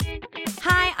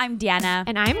I'm Diana.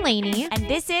 And I'm Lainey. And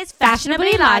this is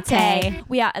Fashionably Latte.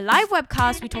 We are a live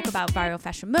webcast. We talk about viral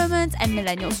fashion moments and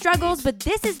millennial struggles, but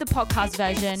this is the podcast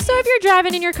version. So if you're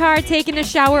driving in your car, taking a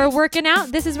shower, or working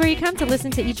out, this is where you come to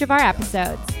listen to each of our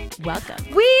episodes.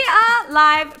 Welcome. We are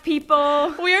live,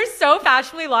 people. We are so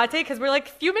fashionably latte because we're like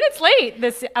a few minutes late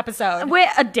this episode. We're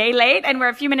a day late and we're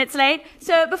a few minutes late.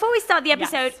 So before we start the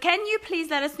episode, Yes. can you please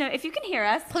let us know if you can hear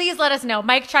us? Please let us know.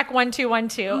 Mic check 1 2 1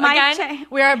 2. Mic Again, check.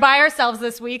 we are by ourselves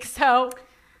this week, so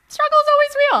struggle's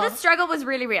always real. The struggle was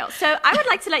really real. So I would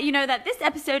like to let you know that this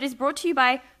episode is brought to you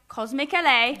by Cosmic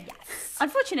LA. Yes.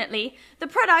 Unfortunately, the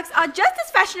products are just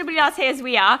as fashionably latte as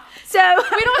we are. So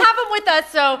We don't have them with us,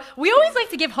 so we always like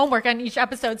to give homework on each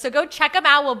episode. So go check them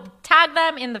out. We'll tag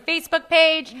them in the Facebook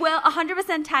page. we'll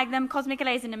 100% tag them. Cosmic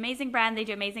LA is an amazing brand. They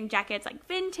do amazing jackets like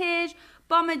vintage,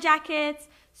 bomber jackets,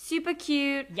 super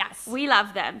cute. Yes. We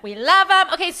love them. We love them.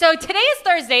 Okay, so today is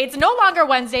Thursday. It's no longer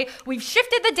Wednesday. We've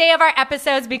shifted the day of our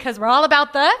episodes because we're all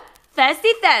about the... Thirsty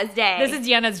Thursday. This is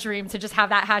Deanna's dream to just have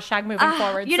that hashtag moving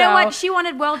forward. You know what? She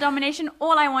wanted world domination.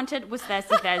 All I wanted was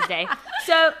Thirsty Thursday.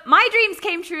 So my dreams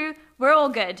came true. We're all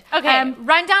good. Okay,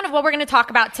 rundown of what we're going to talk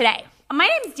about today. My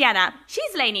name's Diana.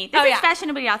 She's Lainey. This Oh, is yeah.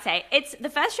 Fashionably Latte. It's the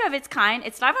first show of its kind.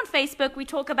 It's live on Facebook. We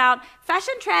talk about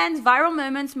fashion trends, viral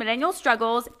moments, millennial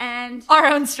struggles, and Our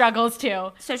own struggles,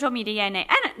 too. social media,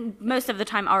 and most of the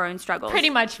time our own struggles. Pretty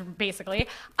much, basically.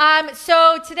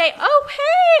 So today,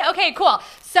 okay, cool.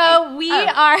 So we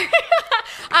are,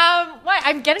 what?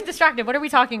 I'm getting distracted. What are we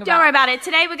talking about? Don't worry about it.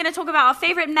 Today we're going to talk about our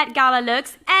favorite Met Gala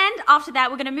looks, and after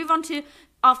that we're going to move on to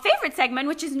our favorite segment,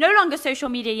 which is no longer social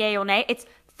media yay or nay. It's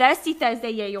Thirsty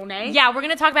Thursday yay or nay. Yeah, we're going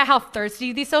to talk about how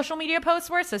thirsty these social media posts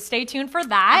were, so stay tuned for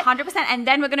that. 100%. And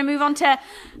then we're going to move on to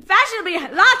Fashionably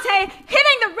Latte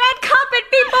hitting the red carpet,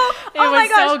 people. It was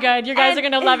so good. You guys are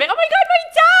going to love it. Oh my God,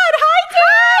 my dad! Hi,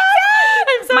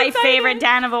 Dad! I'm so My excited. favorite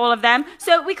Dan of all of them.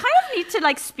 So we kind of need to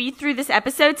like speed through this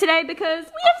episode today because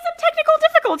we have some technical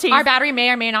difficulties. Our battery may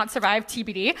or may not survive,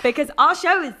 TBD. because our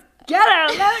show is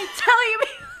ghetto. Let me tell you.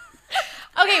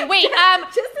 Okay, wait.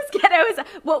 Just as ghetto as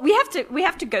well. We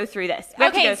have to go through this. We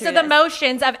have to Okay, go so through the this.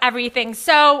 motions of everything.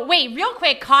 So wait, real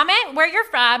quick, comment where you're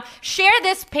from. Share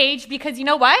this page because you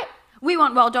know what? We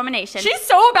want world domination. She's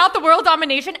so about the world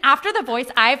domination. After The Voice,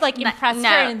 I've like impressed no.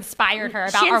 her and inspired her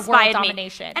about She our world inspired me.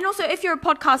 domination. And also, if you're a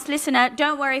podcast listener,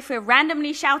 don't worry if we're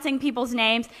randomly shouting people's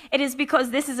names. It is because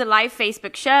this is a live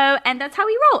Facebook show, and that's how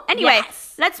we roll. Anyway,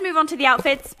 Yes. let's move on to the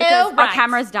outfits because All our right.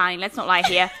 camera's dying. Let's not lie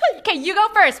here. Okay, you go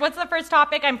first. What's the first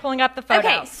topic? I'm pulling up the photo.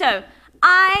 Okay, so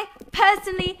I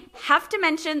personally have to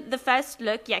mention the first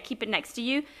look. Yeah, keep it next to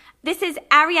you. This is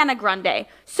Ariana Grande.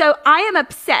 So I am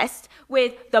obsessed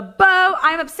with the bow.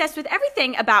 I'm obsessed with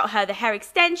everything about her. The hair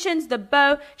extensions, the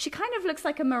bow. She kind of looks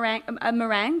like a meringue. A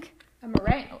meringue.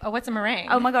 Oh, what's a meringue?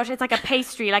 Oh my gosh, it's like a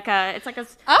pastry, it's like a.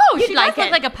 Oh, you'd she does look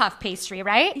it. like a puff pastry,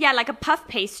 right? Yeah, like a puff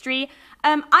pastry.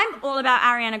 I'm all about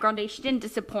Ariana Grande. She didn't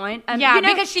disappoint. Yeah, you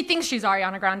know, because she thinks she's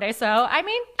Ariana Grande. So I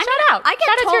mean, shout out. I get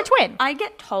Shout out told, to your twin. I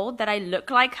get told that I look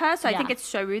like her, so I Yeah. think it's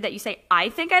so rude that you say I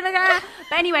think I look like her.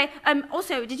 But anyway,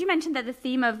 also, did you mention that the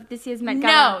theme of this year's Met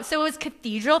Gala? No, so it was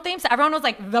cathedral theme. So everyone was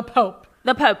like the Pope.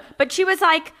 The Pope. But she was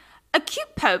like a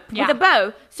cute Pope Yeah. with a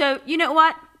bow. So you know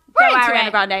what? We're Go into Ariana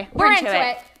it. Grande. We're into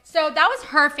it. So that was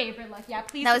her favorite look. Yeah,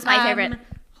 please. That was my favorite.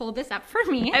 Hold this up for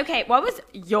me. Okay, what was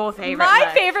your favorite? My look?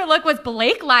 favorite look was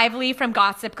Blake Lively from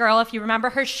Gossip Girl, if you remember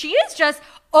her. She is just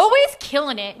always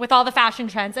killing it with all the fashion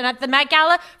trends. And at the Met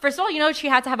Gala, first of all, you know, she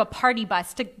had to have a party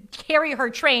bus to carry her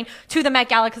train to the Met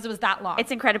Gala because it was that long.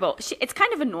 It's incredible. It's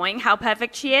kind of annoying how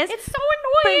perfect she is. It's so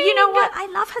But annoying. you know what? I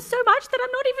love her so much that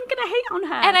I'm not even going to hate on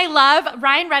her. And I love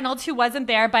Ryan Reynolds, who wasn't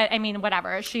there, but I mean,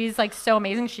 whatever. She's like so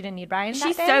amazing. She didn't need Ryan.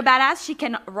 She's that so day. badass. She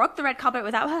can rock the red carpet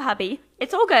without her hubby.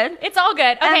 It's all good. It's all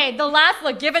good. Okay, the last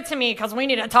look, give it to me because we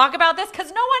need to talk about this because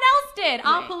no one else did.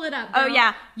 I'll pull it up. Oh girl.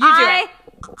 yeah, You do it.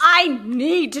 I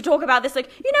need to talk about this look.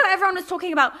 You know, everyone was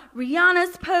talking about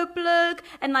Rihanna's Pope look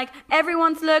and like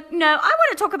everyone's look. No, I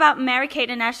want to talk about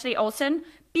Mary-Kate and Ashley Olsen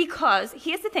because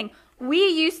here's the thing. We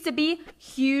used to be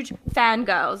huge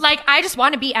fangirls. Like, I just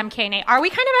want to be MKNA. Are we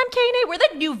kind of MKNA? We're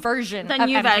the new version The of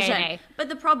new MKNA. version. But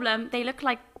the problem, they look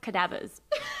like cadavers.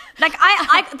 Like,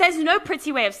 there's no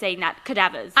pretty way of saying that.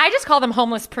 Cadavers. I just call them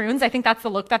homeless prunes. I think that's the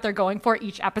look that they're going for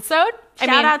each episode.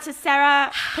 Shout out to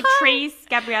Sarah, Patrice,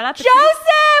 Gabriella. Patrice.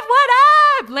 Joseph, what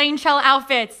up? Lane Shell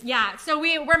outfits. Yeah, so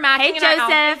we're matching Hey, in our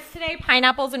Joseph. outfits today.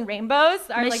 Pineapples and rainbows.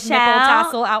 Our like Michelle. nipple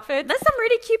tassel outfits. There's some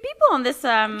really cute people on this.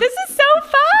 This is so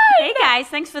fun. Hey guys,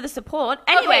 thanks for the support.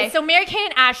 Anyway, Okay, so Mary Kay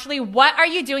and Ashley, what are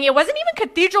you doing? It wasn't even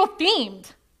cathedral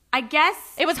themed. I guess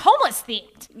It was homeless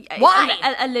themed.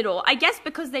 Why? a little. I guess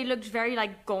because they looked very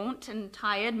like gaunt and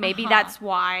tired. Maybe that's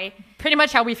why. Pretty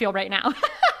much how we feel right now.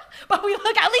 But we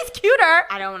look at least cuter.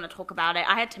 I don't want to talk about it.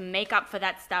 I had to make up for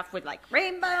that stuff with like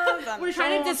rainbows. And We're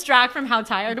trying to shorts. distract from how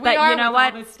tired we But are. you know with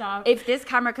what? All this stuff. If this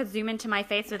camera could zoom into my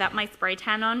face without my spray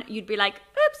tan on, you'd be like,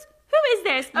 oops, who is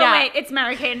this? Oh, Yeah. wait, it's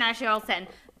Mary-Kate and Ashley Olsen.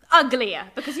 Uglier.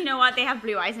 Because you know what? They have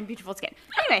blue eyes and beautiful skin.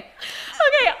 Anyway.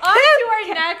 Okay, on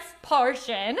to our next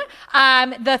portion.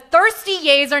 The thirsty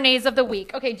yays or nays of the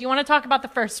week. Okay, do you want to talk about the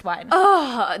first one?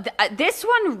 Oh, this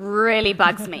one really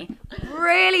bugs me.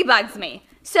 Really bugs me.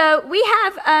 So we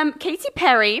have Katy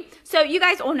Perry. So you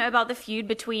guys all know about the feud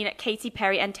between Katy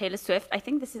Perry and Taylor Swift. I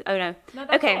think this is. Oh no. No,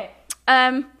 that's okay.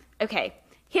 Okay.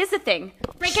 Here's the thing.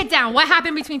 Break it down. What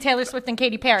happened between Taylor Swift and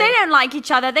Katy Perry? They don't like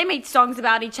each other. They made songs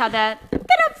about each other. They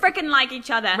don't freaking like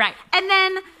each other. Right. And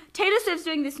then Taylor Swift's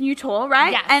doing this new tour,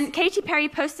 right? Yes. And Katy Perry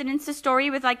posted an Insta story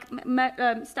with like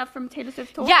stuff from Taylor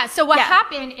Swift's tour. Yeah, so what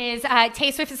happened is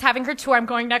Taylor Swift is having her tour. I'm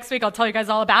going next week. I'll tell you guys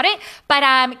all about it. But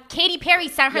Katy Perry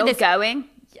sent her You're this. going?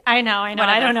 I know. I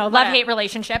Whatever. don't know. Whatever. Love-hate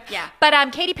relationship. Yeah. But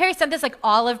Katy Perry sent this like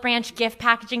olive branch gift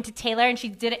packaging to Taylor, and she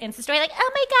did an Insta story like,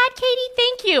 "Oh my God, Katy,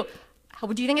 thank you." How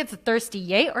would you think it's a thirsty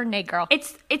yay or nay, girl?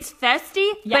 It's thirsty,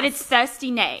 Yes. but it's thirsty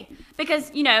nay.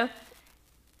 Because, you know,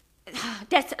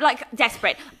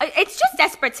 desperate. It's just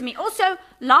desperate to me. Also,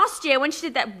 last year when she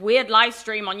did that weird live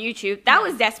stream on YouTube, that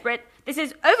was desperate. This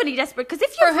is overly desperate because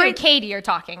if you're For who Katy you're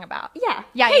talking about. Yeah.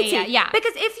 Yeah, Katy. yeah.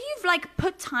 Because if you've like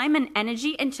put time and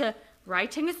energy into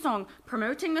writing a song,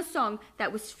 promoting a song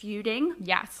that was feuding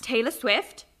Yes. Taylor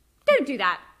Swift, don't do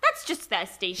that. That's just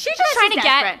thirsty. She's just trying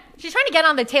to get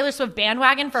on the Taylor Swift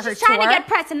bandwagon for her She's trying tour. to get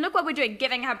press, and look what we're doing,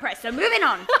 giving her press. So moving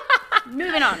on.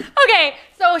 Moving on. Okay,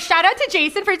 so shout out to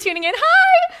Jason for tuning in.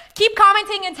 Hi! Keep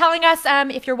commenting and telling us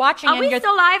if you're watching. Are and we you're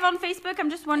still live on Facebook?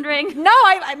 I'm just wondering. No,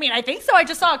 I mean, I think so. I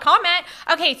just saw a comment.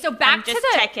 Okay, so back I'm to just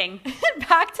the checking.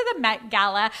 back to the Met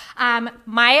Gala.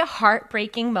 My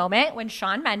heartbreaking moment when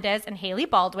Shawn Mendes and Hailey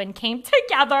Baldwin came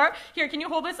together. Here, can you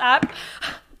hold this up?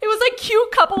 It was like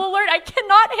cute couple alert. I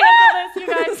cannot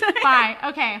handle this, you guys. Bye.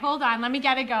 Okay, hold on. Let me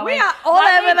get it going. We are all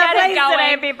Let me over the get it place going.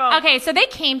 today, people. Okay, so they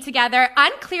came together.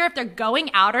 Unclear if they're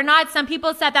going out or not. Some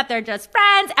people said that they're just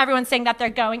friends. Everyone's saying that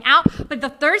they're going out. But the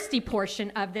thirsty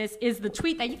portion of this is the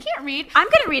tweet that you can't read. I'm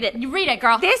going to read it. You read it,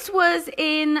 girl. This was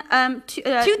in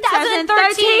 2013.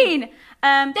 2013.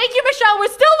 Thank you, Michelle. We're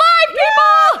still live,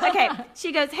 people. Okay,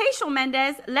 she goes, "Hey, Shawn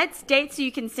Mendes, let's date so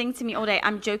you can sing to me all day."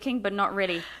 I'm joking, but not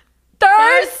really.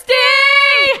 Thirsty.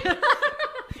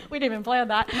 We didn't even plan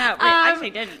that. No, we actually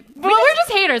didn't. Well, we're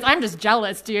just haters. I'm just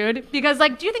jealous, dude. Because,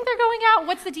 like, do you think they're going out?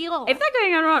 What's the deal? If they're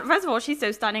going on, first of all, she's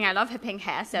so stunning. I love her pink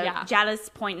hair. So Yeah. jealous,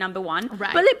 point number one.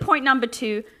 Right. Bullet point number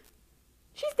two,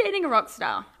 she's dating a rock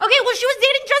star. Okay, well, she was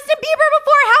dating Justin Bieber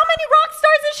before. How many rock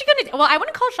stars is she going to? Well, I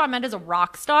wouldn't call Shawn Mendes a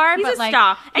rock star. He's but a like,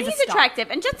 star. And he's a star. attractive.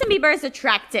 And Justin Bieber is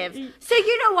attractive. So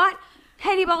you know what?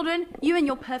 Hailey Baldwin, you and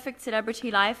your perfect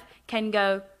celebrity life can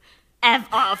go F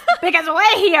off. Because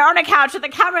we're here on a couch with a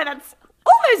camera that's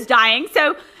almost dying.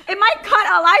 So it might cut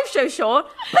our live show short.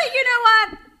 But you know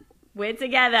what? We're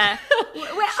together. We're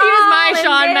my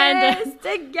Shawn Mendes.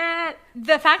 Together.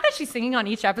 The fact that she's singing on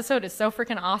each episode is so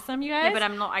freaking awesome, you guys. Yeah, but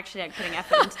I'm not actually putting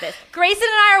effort into this. Grayson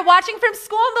and I are watching from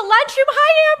school in the lunchroom.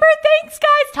 Hi, Amber. Thanks,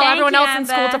 guys. Tell Thank everyone you, else in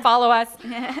school Amber. to follow us.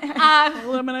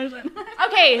 Elimination.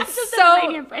 Okay, Just a so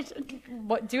lady impression.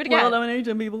 what? Do it again.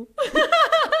 Elimination, people.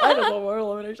 I don't know more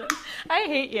elimination. I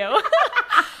hate you.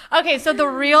 Okay, so the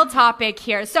real topic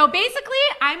here. So basically,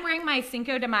 I'm wearing my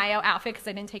Cinco de Mayo outfit because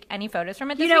I didn't take any photos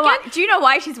from it this You know weekend. what? Do you know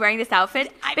why she's wearing this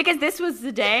outfit? Because this was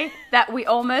the day that we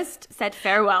almost said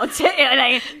farewell to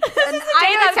Elaine.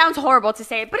 I know it sounds horrible to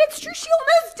say it, but it's true. She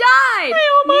almost died.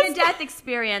 Near-death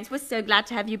experience. We're so glad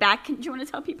to have you back. Do you want to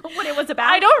tell people what it was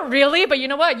about? I don't really, but you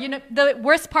know what? You know, the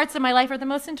worst parts of my life are the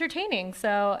most entertaining.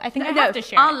 So I think I have to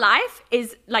share. Our it. life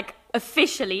is like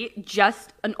officially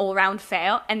just an all-round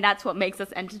fail, and that's what makes us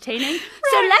entertaining.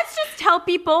 So let's just tell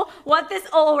people what this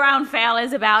all-round fail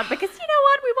is about, because you know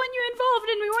what? We want you involved,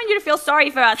 and we want you to feel sorry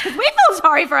for us, because we feel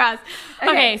sorry for us.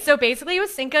 Okay, so basically it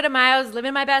was Cinco de Mayo. I was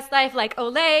living my best life, like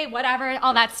Olay, whatever,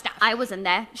 all that stuff. I wasn't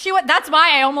there. That's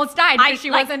why I almost died, because she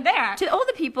like, wasn't there. To all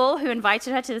the people who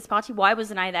invited her to this party, why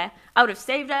wasn't I there? I would have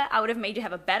saved her. I would have made you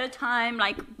have a better time.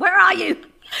 Like, where are you?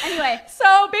 Anyway.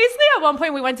 So basically at one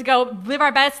point we went to go live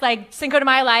our best, like, Cinco de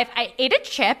Mayo life. I ate a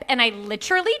chip and I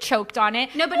literally choked on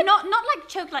it. No, but not like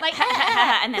choke, like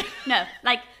and then, no,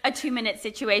 like a 2-minute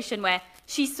situation where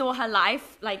she saw her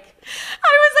life, like,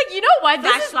 I was like, you know what?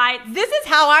 Flashlights. This is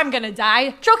how I'm gonna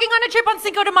die. Choking on a chip on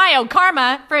Cinco de Mayo.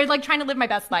 Karma for, like, trying to live my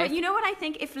best life. but you know what I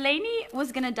think? If Lainey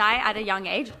was going to die at a young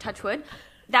age, touch wood,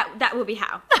 That will be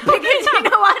how. Because you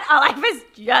know what? Our life is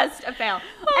just a fail.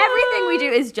 Everything we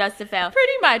do is just a fail.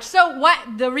 Pretty much. So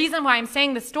the reason why I'm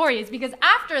saying this story is because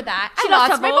after that, She I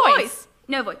lost her my voice.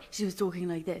 No voice. She was talking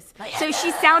like this. So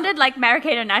she sounded like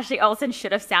Mary-Kate and Ashley Olsen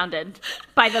should have sounded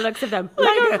by the looks of them.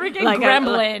 Like a freaking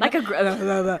gremlin.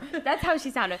 That's how she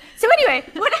sounded. So anyway,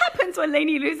 what happens when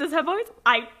Lainey loses her voice?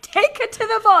 I take her to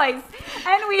the voice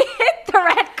and we hit the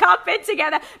red carpet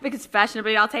together because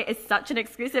Fashionably Latte is such an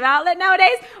exclusive outlet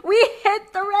nowadays. We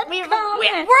hit the red carpet.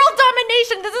 World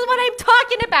domination. This is what I'm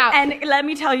talking about. And let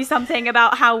me tell you something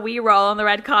about how we roll on the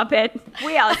red carpet.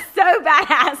 We are so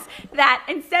badass that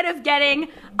instead of getting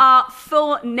our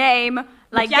full name,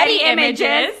 like Getty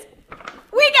Images,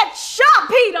 we get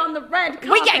Sharpied on the red carpet.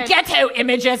 We get ghetto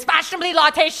images, Fashionably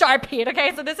Latte Sharpie.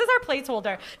 Okay, so this is our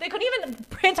placeholder. They couldn't even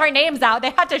print our names out. They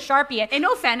had to Sharpie it. In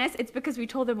all fairness, it's because we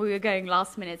told them we were going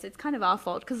last minute. So it's kind of our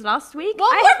fault because last week.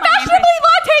 Well, we're Fashionably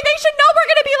Latte. They should know we're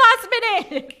going to be last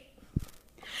minute.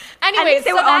 Anyways,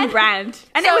 they were on brand.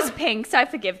 And it was pink, so I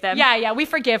forgive them. Yeah, we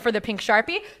forgive for the pink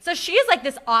Sharpie. So she is like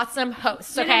this awesome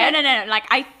host, okay? No. Like,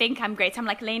 I think I'm great. So I'm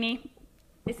like, Lainey,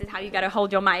 this is how you got to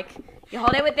hold your mic. You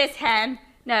hold it with this hand.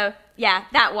 No, yeah,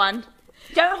 that one.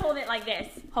 Don't hold it like this.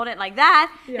 Hold it like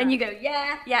that. Yeah. Then you go,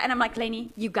 yeah. And I'm like,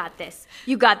 Lainey, you got this.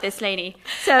 You got this, Lainey.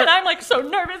 So, and I'm like so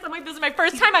nervous. I'm like, this is my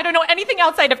first time. I don't know anything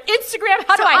outside of Instagram.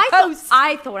 How do I host?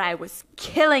 I thought I was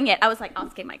killing it. I was like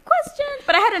asking my questions,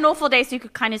 but I had an awful day, so you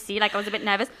could kind of see, like, I was a bit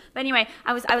nervous. But anyway,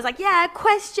 I was like, yeah,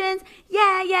 questions.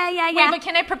 Yeah. Wait, but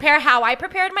can I prepare how I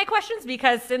prepared my questions?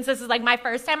 Because since this is like my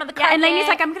first time on the carpet. Yeah, and Lainey's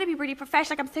like, I'm going to be really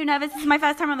professional. Like, I'm so nervous. This is my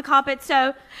first time on the carpet.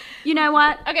 So, you know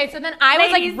what? Okay, so then I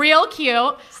was like real cute.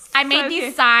 I made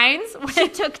these signs. She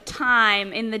took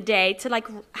time in the day to like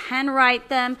handwrite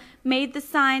them, made the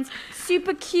signs,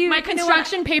 super cute. My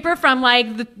construction paper from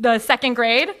like the second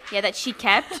grade. Yeah, that she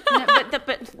kept. No,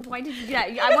 but why did you do that?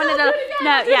 I wanted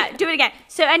to. Do it again.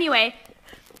 So anyway.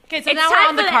 Okay, so now we're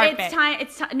on the carpet.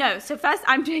 It's time. No, so first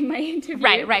I'm doing my interview.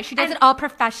 Right. She does it all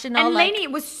professional. And Lainey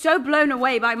was so blown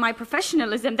away by my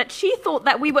professionalism that she thought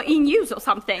that we were in news or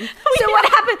something. So what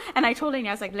happened? And I told Lainey,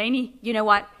 I was like, Lainey, you know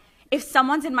what? If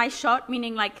someone's in my shot,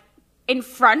 meaning like in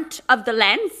front of the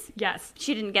lens. Yes.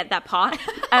 She didn't get that part.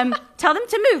 Tell them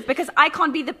to move because I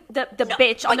can't be the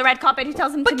bitch on the red carpet who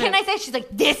tells them to move. But can I say, she's like,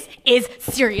 this is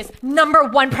serious. Number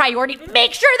one priority.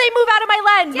 Make sure they move out of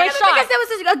my lens. Yeah, because there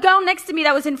was a girl next to me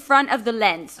that was in front of the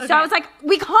lens. Okay. So I was like,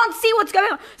 we can't see what's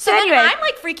going on. So anyway. I'm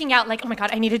like freaking out like, oh my God,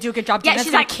 I need to do a good job.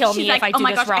 She's going to kill me if I do this wrong. Oh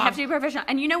my gosh, I have to be professional.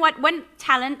 And you know what? When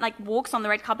talent like walks on the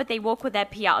red carpet, they walk with their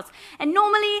PRs. And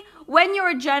normally when you're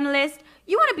a journalist,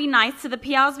 you want to be nice to the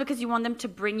PRs because you want them to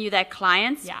bring you their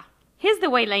clients. Yeah. Here's the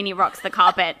way Lainey rocks the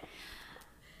carpet.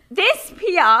 This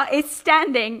PR is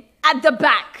standing at the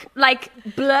back, like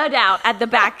blurred out at the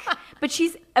back, but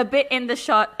she's a bit in the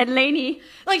shot. And Lainey,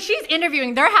 like she's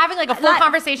interviewing, they're having like a full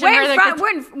conversation.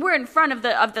 We're in front of the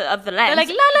lens. They're like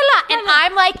la la la, and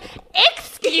I'm like,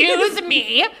 excuse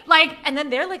me, like, and then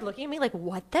they're like looking at me like,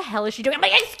 what the hell is she doing? I'm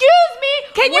like, excuse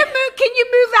me, can you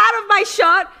move out of my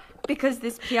shot? Because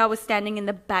this PR was standing in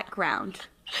the background.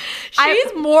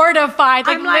 She's mortified,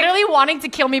 like literally wanting to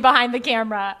kill me behind the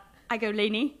camera. I go,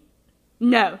 Lainey,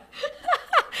 no.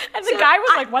 And the guy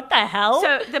was like, what the hell?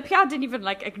 So the PR didn't even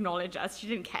like acknowledge us. She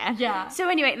didn't care. Yeah. So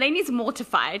anyway, Lainey's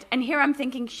mortified. And here I'm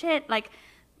thinking, shit, like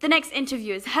the next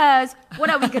interview is hers.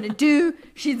 What are we going to do?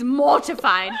 She's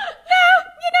mortified. No,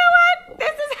 you know what?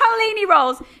 This is how Lainey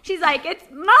rolls. She's like, it's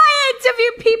my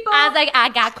interview, people. I was like, I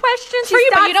got questions for you,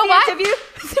 but you know what? Interview,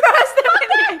 throws them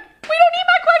in the We don't need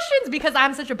my questions because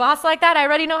I'm such a boss like that. I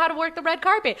already know how to work the red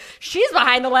carpet. She's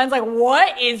behind the lens like,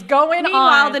 what is going on?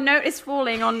 Meanwhile, the note is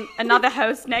falling on another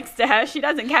host next to her. She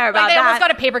doesn't care about they that. They almost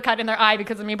got a paper cut in their eye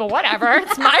because of me, but whatever.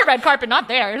 It's my red carpet, not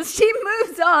theirs. She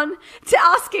moves on to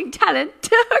asking talent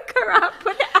to hook her up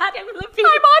with Adam Levine.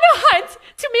 I'm on a hunt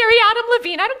to marry Adam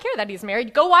Levine. I don't care that he's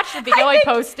married. Go watch the video I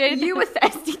posted. You were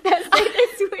thirsty Thursday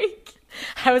this week.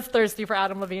 I was thirsty for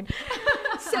Adam Levine.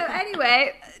 So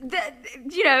anyway,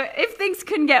 if things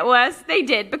couldn't get worse, they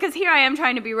did. Because here I am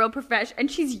trying to be real professional, and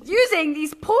she's using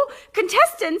these poor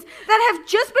contestants that have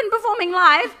just been performing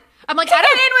live. I'm like, to get in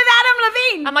with Adam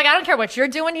Levine. I'm like, I don't care what you're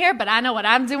doing here, but I know what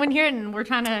I'm doing here, and we're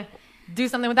trying to do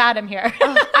something with Adam here.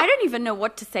 I don't even know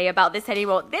what to say about this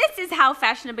anymore. This is how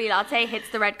Fashionably Latte hits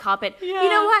the red carpet. Yeah. You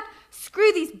know what?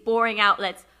 Screw these boring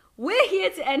outlets. We're here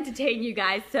to entertain you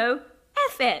guys, so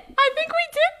F it. I think we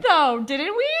did, though,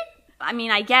 didn't we? I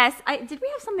mean, I guess. Did we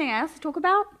have something else to talk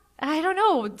about? I don't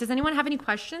know. Does anyone have any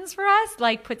questions for us?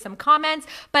 Like, put some comments.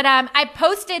 But I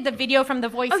posted the video from The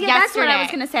Voice yesterday. That's what I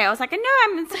was going to say. I was like, I know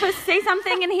I'm supposed to say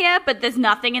something in here, but there's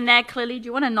nothing in there. Clearly, do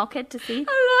you want to knock it to see?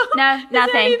 No,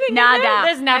 nothing. Nada.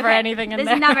 There's never anything in there.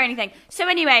 There's never anything. So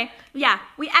anyway, yeah,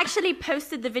 we actually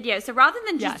posted the video. So rather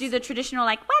than just do the traditional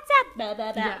like, what's up, blah,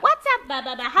 blah, blah, what's up, blah,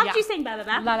 blah, blah, how do you sing, blah, blah,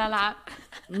 blah? La la la.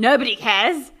 Nobody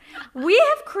cares. We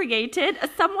have created a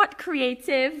somewhat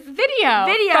creative Video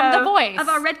from The Voice. of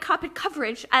our red carpet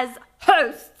coverage as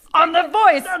hosts On The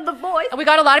Voice. On The Voice. We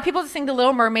got a lot of people to sing the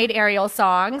Little Mermaid Ariel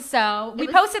song. So we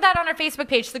posted that on our Facebook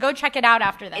page. So go check it out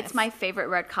after this. It's my favorite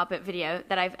red carpet video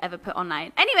that I've ever put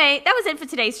online. Anyway, that was it for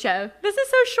today's show. This is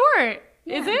so short.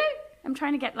 Is it? I'm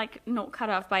trying to get like not cut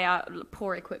off by our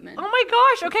poor equipment. Oh my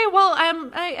gosh. Okay. Well,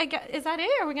 I guess, is that it?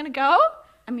 Are we gonna go?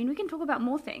 I mean, we can talk about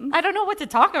more things. I don't know what to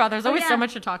talk about. There's always so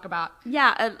much to talk about.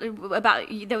 Yeah, about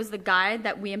there was the guy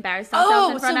that we embarrassed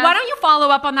ourselves in front of. Why don't you follow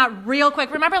up on that real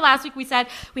quick? Remember last week we said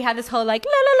we had this whole like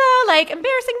la la la like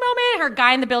embarrassing moment. Her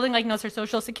guy in the building like knows her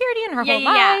social security and her whole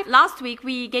life. Yeah. Last week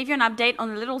we gave you an update on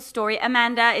the little story.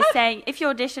 Amanda is saying, if you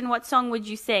audition, what song would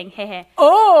you sing? Hehe.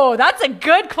 Oh, that's a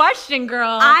good question,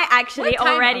 girl. I actually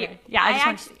already. Okay. Yeah,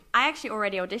 I actually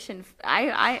already auditioned.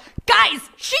 Guys,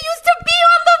 she used to be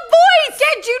on The Voice.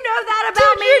 Did you know that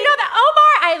about me? Did you know that?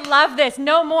 Omar, I love this.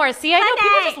 No more. See, I know Honey.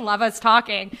 people just love us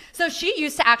talking. So she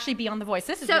used to actually be on The Voice.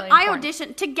 This is really I important.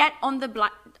 auditioned to get on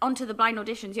onto the blind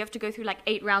auditions. You have to go through like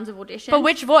 8 rounds of auditions. But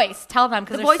which voice? Tell them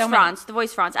because The there's Voice so France. The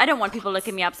Voice France. I don't want people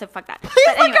looking me up, so fuck that. Please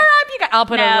But look anyway. her up. I'll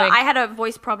put No, a link. I had a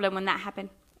voice problem when that happened.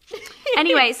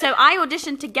 Anyway, so I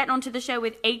auditioned to get onto the show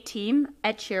with A-Team,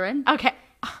 Ed Sheeran. Okay.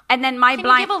 And then my Can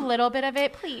blind... you give a little bit of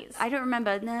it, please? I don't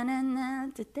remember. Na, na, na,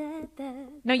 da, da, da,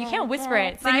 No, you can't whisper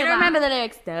it. Sing I it don't loud. remember the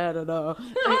lyrics. Da, da,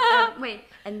 da. Wait.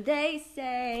 And they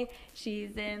say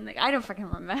she's in... I don't fucking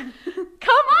remember.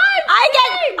 Come on!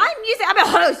 I'm music. I'm a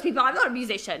host, people. I'm not a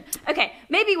musician. Okay,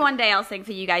 maybe one day I'll sing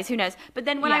for you guys. Who knows? But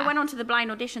then when I went on to the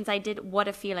blind auditions, I did "What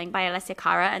a Feeling" by Alessia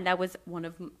Cara, and that was one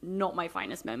of not my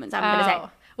finest moments. I'm gonna say.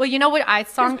 Well, you know what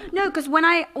song? No, because when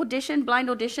I auditioned, blind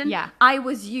audition, I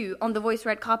was you on The Voice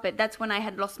red carpet. That's when I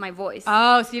had lost my voice.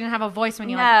 Oh, so you didn't have a voice when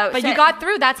you but so- you got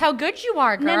through. That's how good you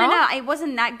are, girl. No, it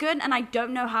wasn't that good, and I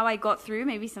don't know how I got through.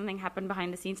 Maybe something happened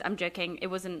behind the scenes. I'm joking. It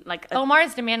wasn't like... Omar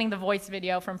is demanding the voice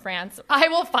video from France. I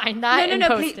will find that and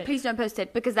post it. Please don't post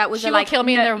it, because that was She will kill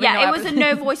me in the it was a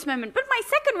no voice moment. But my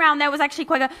second round, there was actually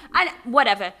quite a...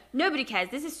 whatever. Nobody cares.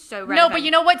 This is so relevant. No, but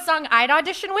you know what song I'd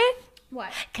audition with?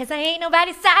 What? Cause I ain't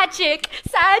nobody's side chick.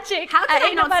 How did I I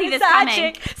ain't not see nobody's this side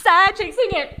coming? chick. Side chick, sing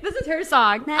it. This is her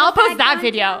song. I'll post that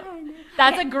video.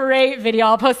 That's a great video.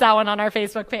 I'll post that one on our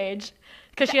Facebook page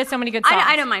because she has so many good songs.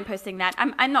 I don't mind posting that.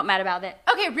 I'm not mad about it.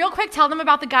 Okay, real quick, tell them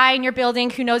about the guy in your building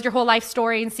who knows your whole life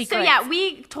story and secrets. So yeah,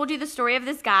 we told you the story of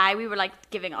this guy. We were like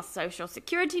giving our social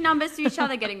security numbers to each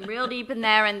other, getting real deep in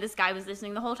there, and this guy was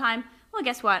listening the whole time. Well,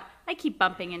 guess what? I keep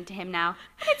bumping into him now.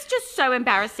 And it's just so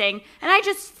embarrassing. And I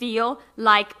just feel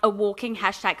like a walking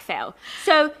 #fail.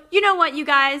 So, you know what, you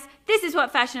guys? This is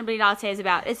what Fashionably Latte is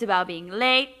about. It's about being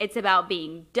late. It's about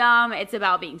being dumb. It's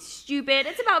about being stupid.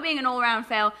 It's about being an all-around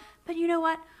fail. But you know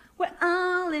what? We're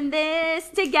all in this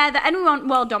together. And we want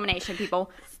world domination, people.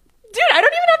 Dude, I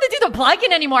don't even have to do the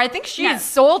plug-in anymore. I think she is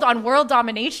sold on world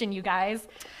domination, you guys.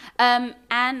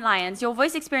 Anne Lyons, your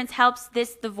voice experience helps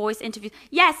The Voice interview.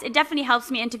 Yes, it definitely helps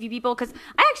me interview people because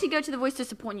I actually go to The Voice to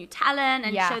support new talent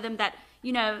and show them that,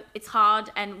 you know, it's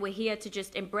hard and we're here to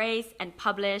just embrace and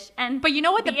publish and but you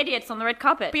know what the idiots on the red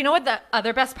carpet. But you know what the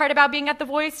other best part about being at The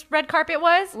Voice red carpet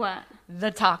was? What?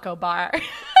 The taco bar.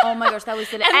 Oh my gosh, that was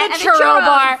silly. and the churro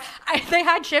bar. They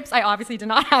had chips. I obviously did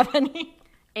not have any.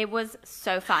 It was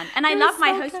so fun. And I love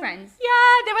my host friends.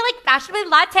 Yeah, they were like, Fashionably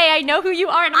Latte, I know who you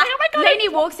are. And I'm like, oh my God. Lainey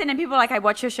walks in and people are like, I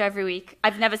watch your show every week.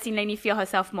 I've never seen Lainey feel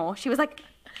herself more. She was like,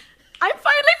 I'm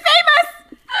finally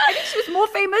famous. I think she was more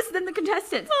famous than the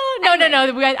contestants. No,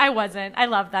 I wasn't. I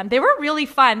love them. They were really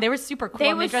fun. They were super cool.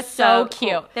 They were dressed so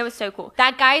cute. Cool. They were so cool.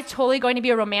 That guy is totally going to be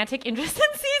a romantic interest in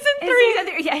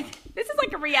season 3. Yeah, this is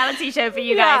like a reality show for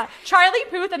you guys. Charlie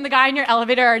Puth and the guy in your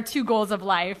elevator are 2 goals of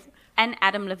life. And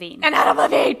Adam Levine.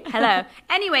 Hello.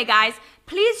 Anyway, guys,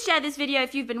 please share this video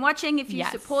if you've been watching. If you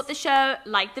support the show,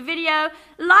 like the video,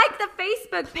 like the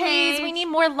Facebook page. Please, we need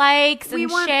more likes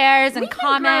and shares and comments.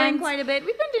 We've been growing quite a bit.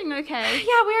 We've been doing okay.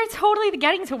 Yeah, we are totally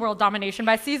getting to world domination.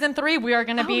 By season 3, we are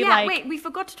going to be like... Wait, we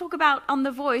forgot to talk about on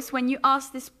The Voice when you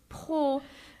asked this poor,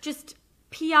 just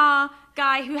PR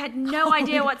guy who had no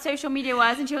idea what social media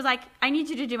was, and she was like, I need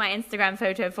you to do my Instagram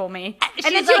photo for me.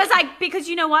 And then she was like, because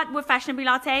you know what, we're Fashionably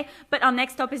Latte, but our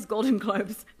next stop is Golden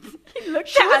Globes. She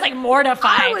was like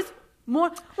mortified. I was more...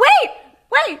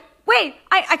 Wait!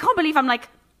 I can't believe I'm like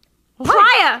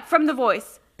Pryor from The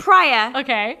Voice. Pryor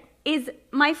Okay. is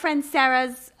my friend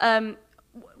Sarah's.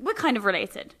 We're kind of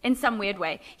related in some weird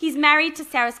way. He's married to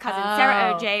Sarah's cousin,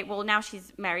 Sarah OJ. Well, now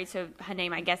she's married, so her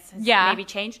name, I guess, has maybe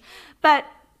changed. But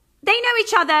they know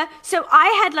each other. So I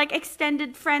had like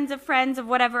extended friends of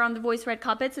whatever on The Voice red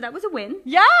carpet. So that was a win.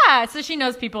 Yeah. So she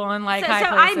knows people in like high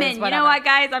places. I'm in. Whatever. You know what,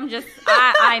 guys?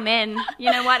 I'm in.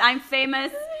 You know what? I'm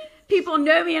famous. People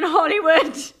know me in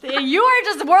Hollywood. You are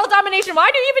just world domination. Why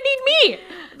do you even need me?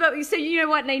 But so you know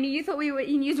what, Lainey? You thought we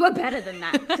were better than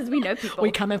that because we know people.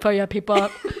 We coming for you, people.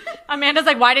 Amanda's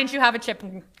like, why didn't you have a chip?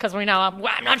 Because we know I'm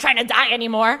not trying to die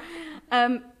anymore.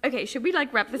 Okay, should we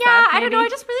like wrap this up? Yeah, I maybe? don't know. I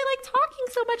just really like talking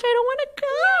so much. I don't want to go.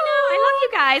 I love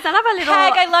you guys. I love our little.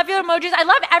 Peg, I love your emojis. I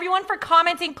love everyone for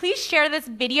commenting. Please share this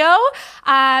video.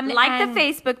 Like the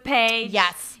Facebook page.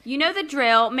 Yes. You know the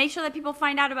drill. Make sure that people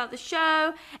find out about the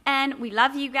show. And we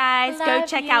love you guys. Go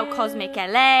check out Cosmic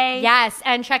LA. Yes,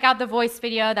 and check out the voice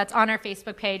video that's on our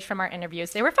Facebook page from our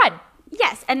interviews. They were fun.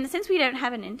 Yes, and since we don't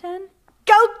have an intern,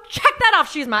 Go check that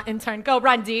off. She's my intern. Go,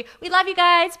 Rundy. We love you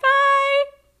guys.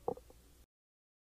 Bye.